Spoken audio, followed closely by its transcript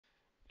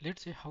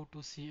Let's say how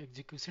to see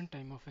execution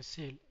time of a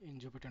cell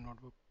in Jupyter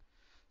Notebook.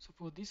 So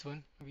for this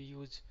one we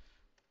use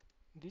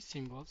these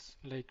symbols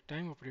like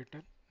time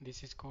operator.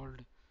 This is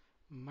called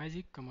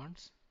magic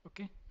commands.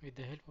 Okay, with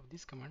the help of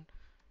this command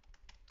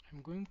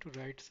I'm going to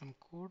write some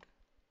code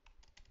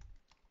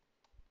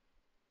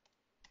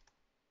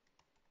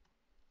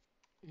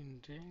in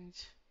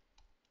range,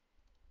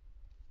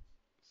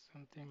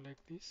 something like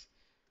this,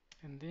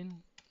 and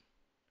then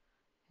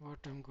what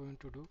I'm going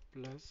to do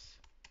plus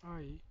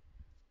I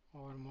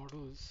or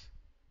modules,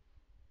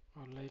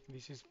 or like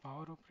this is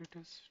power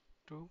operators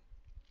too,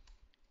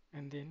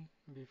 and then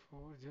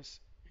before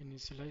just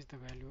initialize the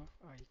value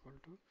of I equal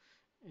to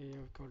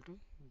a equal to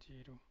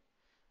 0.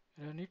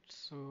 Run it.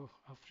 So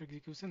after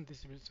execution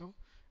this will show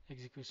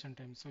execution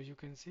time. So you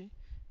can see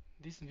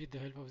this, with the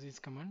help of this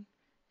command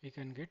we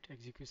can get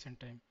execution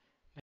time.